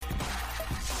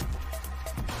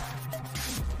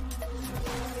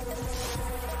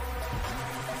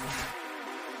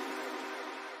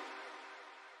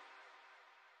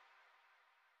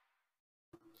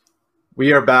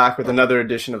We are back with another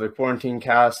edition of the Quarantine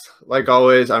Cast. Like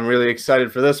always, I'm really excited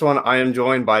for this one. I am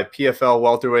joined by PFL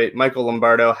welterweight Michael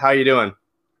Lombardo. How you doing?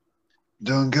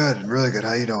 Doing good, really good.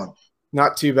 How you doing?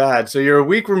 Not too bad. So you're a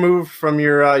week removed from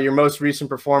your most recent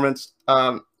performance.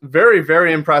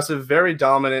 Very impressive, very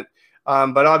dominant.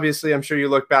 But obviously, I'm sure you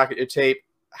look back at your tape.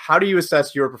 How do you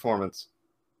assess your performance?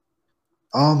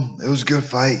 It was a good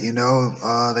fight,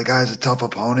 The guy's a tough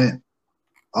opponent.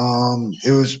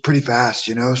 It was pretty fast,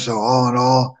 So all in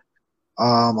all,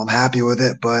 I'm happy with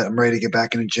it, but I'm ready to get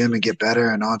back in the gym and get better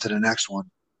and on to the next one.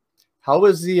 How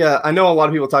was the? I know a lot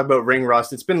of people talk about ring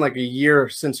rust. It's been like a year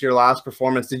since your last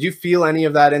performance. Did you feel any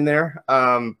of that in there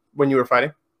when you were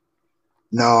fighting?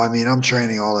 No, I'm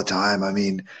training all the time.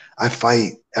 I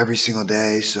fight every single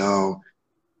day, so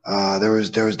there was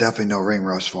definitely no ring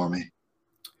rust for me.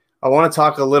 I want to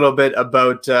talk a little bit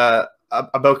about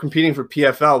competing for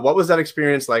PFL. What was that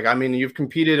experience like? I mean, you've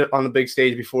competed on the big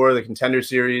stage before, the Contender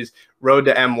Series, Road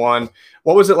to M1.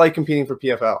 What was it like competing for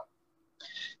PFL?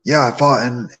 Yeah, I fought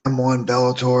in M1,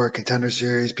 Bellator, Contender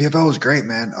Series. PFL was great,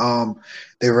 man.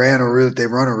 They run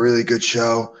a really good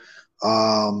show.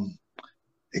 Um,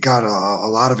 it got a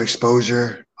lot of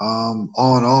exposure.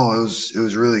 All in all, it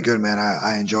was really good, man.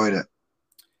 I enjoyed it.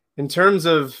 In terms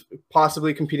of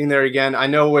possibly competing there again, I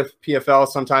know with PFL,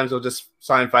 sometimes they'll just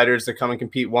sign fighters to come and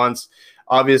compete once.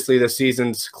 Obviously, the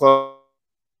season's close.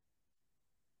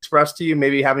 Expressed to you,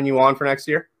 maybe having you on for next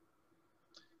year?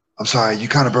 I'm sorry, you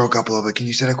kind of broke up a little bit. Can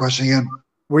you say that question again?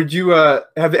 Would you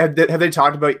have they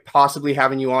talked about possibly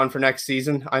having you on for next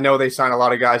season? I know they sign a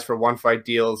lot of guys for one fight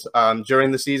deals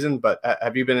during the season, but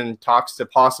have you been in talks to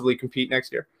possibly compete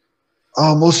next year?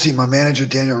 We'll see. My manager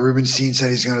Daniel Rubenstein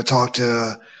said he's going to talk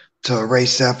to Ray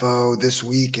Sefo this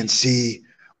week and see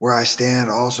where I stand.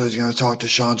 Also, he's going to talk to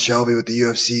Sean Shelby with the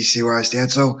UFC, see where I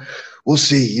stand. So we'll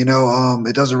see.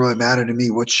 It doesn't really matter to me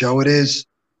what show it is.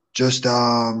 Just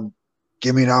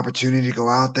give me an opportunity to go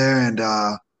out there and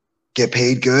get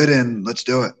paid good, and let's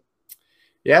do it.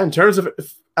 Yeah, in terms of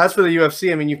as for the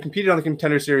UFC, I mean, you competed on the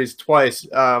Contender Series twice,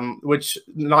 which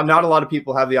not a lot of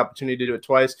people have the opportunity to do it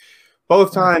twice.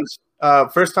 Both times,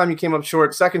 first time you came up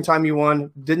short, second time you won,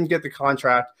 didn't get the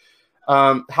contract.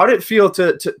 How did it feel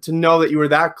to know that you were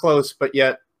that close, but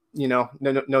yet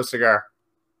no cigar?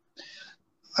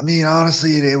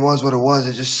 Honestly, it was what it was.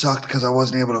 It just sucked because I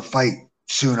wasn't able to fight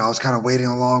soon. I was kind of waiting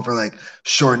along for like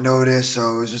short notice,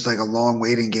 so it was just like a long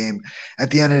waiting game. At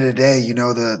the end of the day,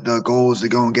 the goal was to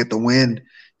go and get the win,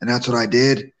 and that's what I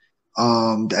did.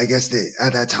 I guess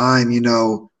at that time,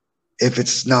 if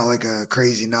it's not like a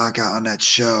crazy knockout on that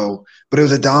show, but it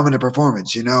was a dominant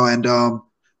performance, and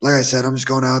like I said, I'm just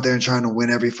going out there and trying to win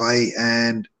every fight,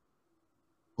 and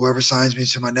whoever signs me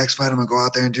to my next fight, I'm gonna go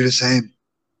out there and do the same.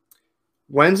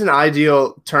 When's an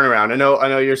ideal turnaround? I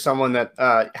know you're someone that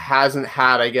hasn't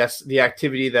had, I guess, the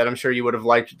activity that I'm sure you would have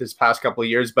liked this past couple of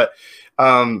years. But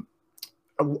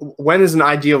when is an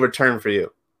ideal return for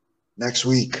you? Next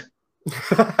week.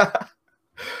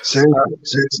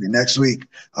 Seriously, next week.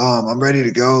 I'm ready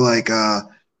to go.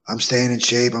 I'm staying in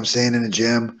shape. I'm staying in the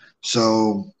gym.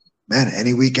 So, man,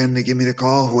 any weekend they give me the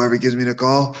call, whoever gives me the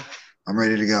call, I'm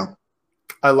ready to go.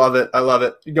 I love it. I love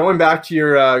it. Going back to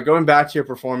your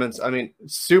performance. I mean,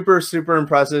 super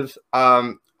impressive.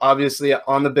 Obviously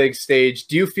on the big stage.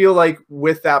 Do you feel like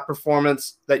with that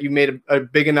performance that you made a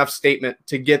big enough statement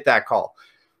to get that call?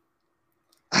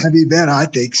 Man, I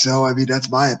think so.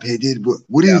 That's my opinion.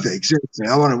 What do you think? Seriously,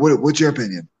 what's your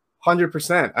opinion?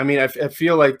 100%. I mean, I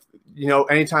feel like,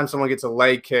 anytime someone gets a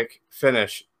leg kick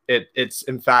finish, it's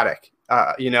emphatic.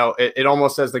 It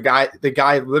almost says the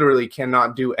guy literally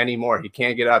cannot do any more. He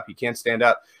can't get up. He can't stand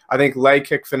up. I think leg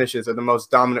kick finishes are the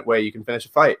most dominant way you can finish a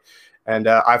fight. And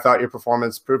I thought your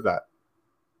performance proved that.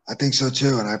 I think so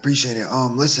too. And I appreciate it.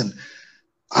 Listen,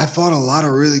 I fought a lot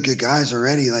of really good guys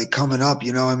already, like coming up,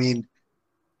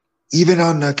 even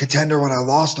on the Contender when I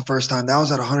lost the first time, that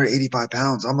was at 185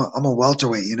 pounds. I'm a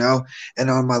welterweight, and on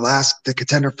the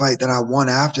Contender fight that I won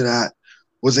after that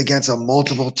was against a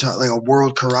like a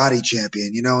world karate champion,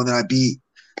 and then I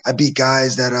beat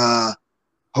guys that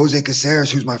Jose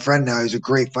Caceres, who's my friend now. He's a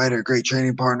great fighter, a great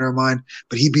training partner of mine,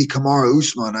 but he beat Kamaru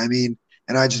Usman.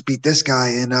 And I just beat this guy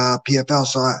in PFL.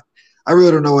 So I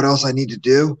really don't know what else I need to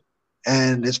do.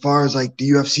 And as far as like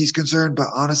the UFC is concerned, but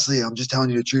honestly, I'm just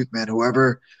telling you the truth, man.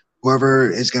 Whoever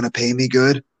is going to pay me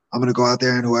good, I'm going to go out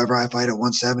there, and whoever I fight at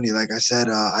 170, like I said,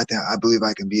 I believe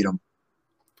I can beat him.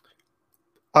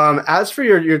 As for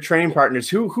your training partners,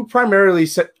 who primarily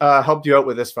helped you out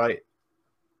with this fight?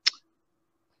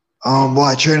 Well,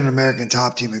 I train an American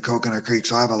Top Team in Coconut Creek,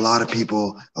 so I have a lot of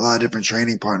people, a lot of different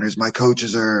training partners. My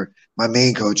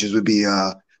main coaches would be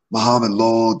Muhammad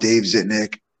Lowell, Dave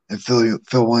Zitnick, and Phil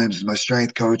Williams is my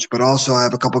strength coach. But also I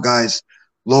have a couple guys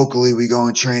locally. We go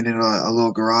and train in a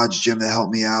little garage gym that help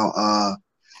me out.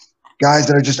 Guys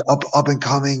that are just up and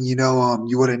coming.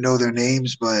 You wouldn't know their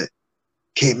names, but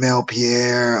Kate Mel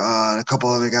Pierre, and a couple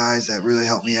other guys that really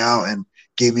helped me out and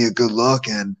gave me a good look.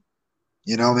 And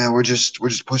man, we're just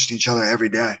pushing each other every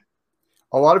day.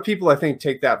 A lot of people, I think,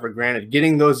 take that for granted.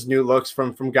 Getting those new looks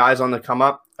from guys on the come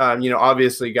up.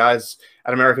 Obviously, guys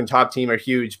at American Top Team are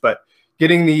huge, but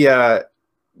getting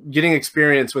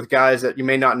experience with guys that you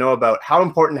may not know about. How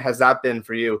important has that been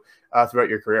for you throughout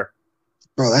your career?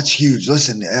 Bro, that's huge.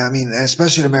 Listen, I mean,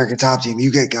 especially at American Top Team,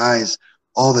 you get guys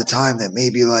all the time that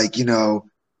maybe like,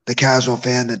 the casual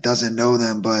fan that doesn't know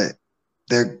them, but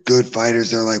they're good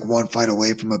fighters. They're like one fight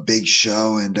away from a big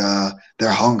show, and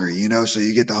they're hungry, so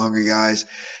you get the hungry guys.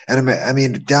 And I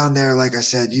mean, down there, like I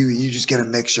said, you just get a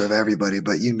mixture of everybody,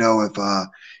 but if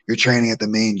you're training at the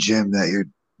main gym that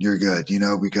you're good,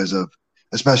 because of,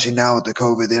 especially now with the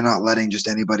COVID, they're not letting just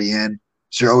anybody in.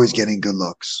 So you're always getting good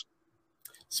looks.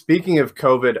 Speaking of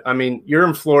COVID, I mean, you're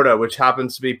in Florida, which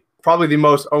happens to be probably the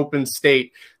most open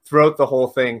state throughout the whole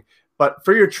thing. But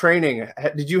for your training,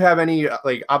 did you have any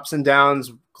like ups and downs,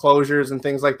 closures and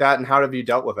things like that? And how have you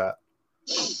dealt with that?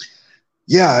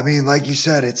 Yeah, I mean, like you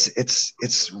said,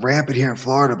 it's rampant here in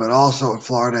Florida, but also in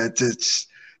Florida, it's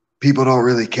people don't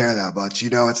really care that much.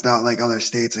 It's not like other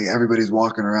states, like everybody's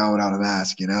walking around without a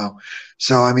mask,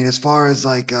 So, I mean, as far as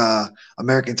like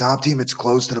American Top Team, it's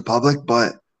closed to the public,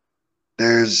 but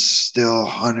there's still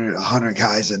 100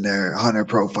 guys in there, 100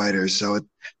 pro fighters. So it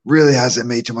really hasn't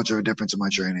made too much of a difference in my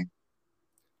training.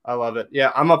 I love it.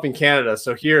 Yeah, I'm up in Canada.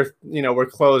 So here, we're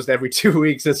closed every 2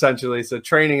 weeks essentially. So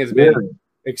training has been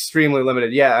extremely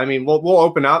limited. Yeah, I mean, we'll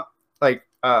open up. Like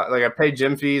I pay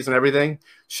gym fees and everything,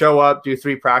 show up, do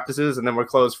 3 practices, and then we're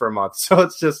closed for a month. So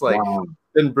it's just like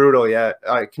been brutal. Yeah,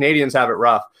 Canadians have it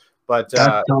rough. But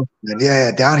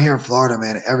yeah, down here in Florida,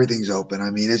 man, everything's open. I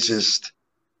mean, it's just –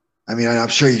 I'm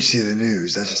sure you see the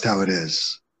news. That's just how it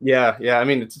is. Yeah. I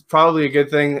mean, it's probably a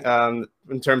good thing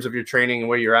in terms of your training and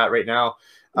where you're at right now.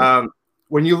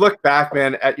 When you look back,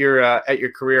 man, at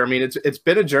your career, I mean, it's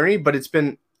been a journey, but it's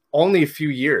been only a few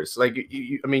years. Like,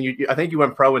 I think you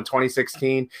went pro in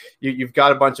 2016. You've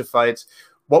got a bunch of fights.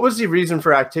 What was the reason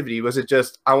for activity? Was it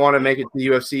just I want to make it to the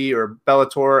UFC or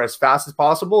Bellator as fast as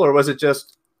possible, or was it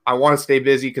just I want to stay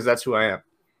busy because that's who I am?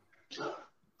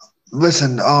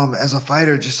 Listen, as a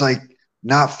fighter, just like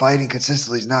not fighting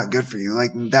consistently is not good for you.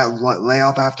 Like that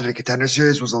layoff after the Contender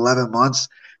Series was 11 months.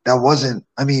 That wasn't,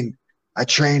 I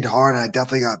trained hard and I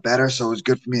definitely got better. So it was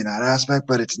good for me in that aspect,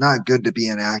 but it's not good to be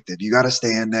inactive. You got to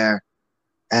stay in there.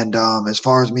 And as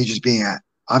far as me just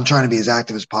I'm trying to be as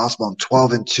active as possible. I'm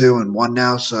 12-2-1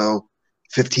 now. So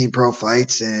 15 pro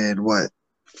fights in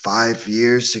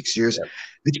 6 years. Yeah.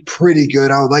 It's pretty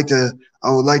good. I would like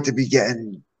to be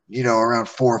getting, around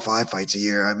 4 or 5 fights a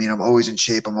year. I mean, I'm always in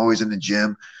shape. I'm always in the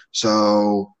gym.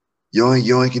 So you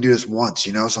only can do this once,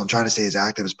 so I'm trying to stay as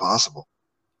active as possible.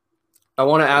 I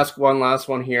want to ask one last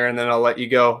one here and then I'll let you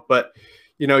go. But,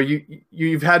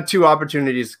 you've had 2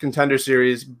 opportunities, Contender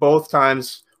Series, both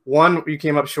times. One, you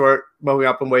came up short, moving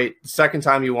up in weight. The second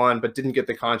time you won, but didn't get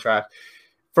the contract.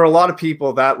 For a lot of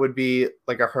people, that would be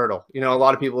like a hurdle. A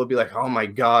lot of people would be like, oh my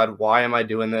God, why am I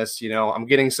doing this? I'm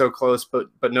getting so close, but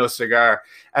no cigar.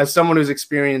 As someone who's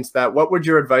experienced that, what would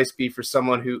your advice be for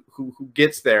someone who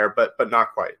gets there, but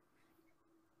not quite?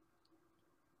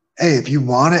 Hey, if you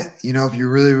want it, if you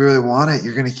really, really want it,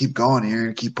 you're going to keep going. You're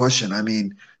going to keep pushing. I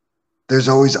mean, there's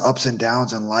always ups and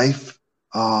downs in life.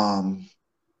 And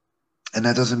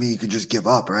that doesn't mean you can just give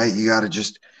up, right? You got to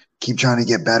just keep trying to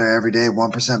get better every day,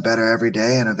 1% better every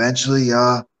day, and eventually,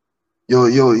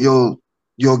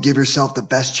 you'll give yourself the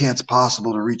best chance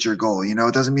possible to reach your goal. It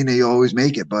doesn't mean that you'll always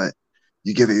make it, but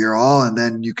you give it your all, and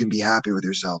then you can be happy with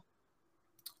yourself.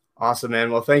 Awesome,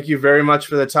 man. Well, thank you very much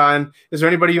for the time. Is there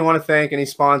anybody you want to thank? Any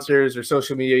sponsors or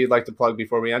social media you'd like to plug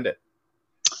before we end it?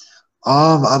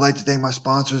 I'd like to thank my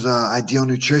sponsors, Ideal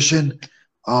Nutrition,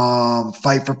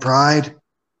 Fight for Pride.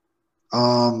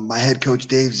 My head coach,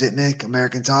 Dave Zitnick,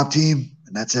 American Top Team,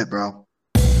 and that's it, bro.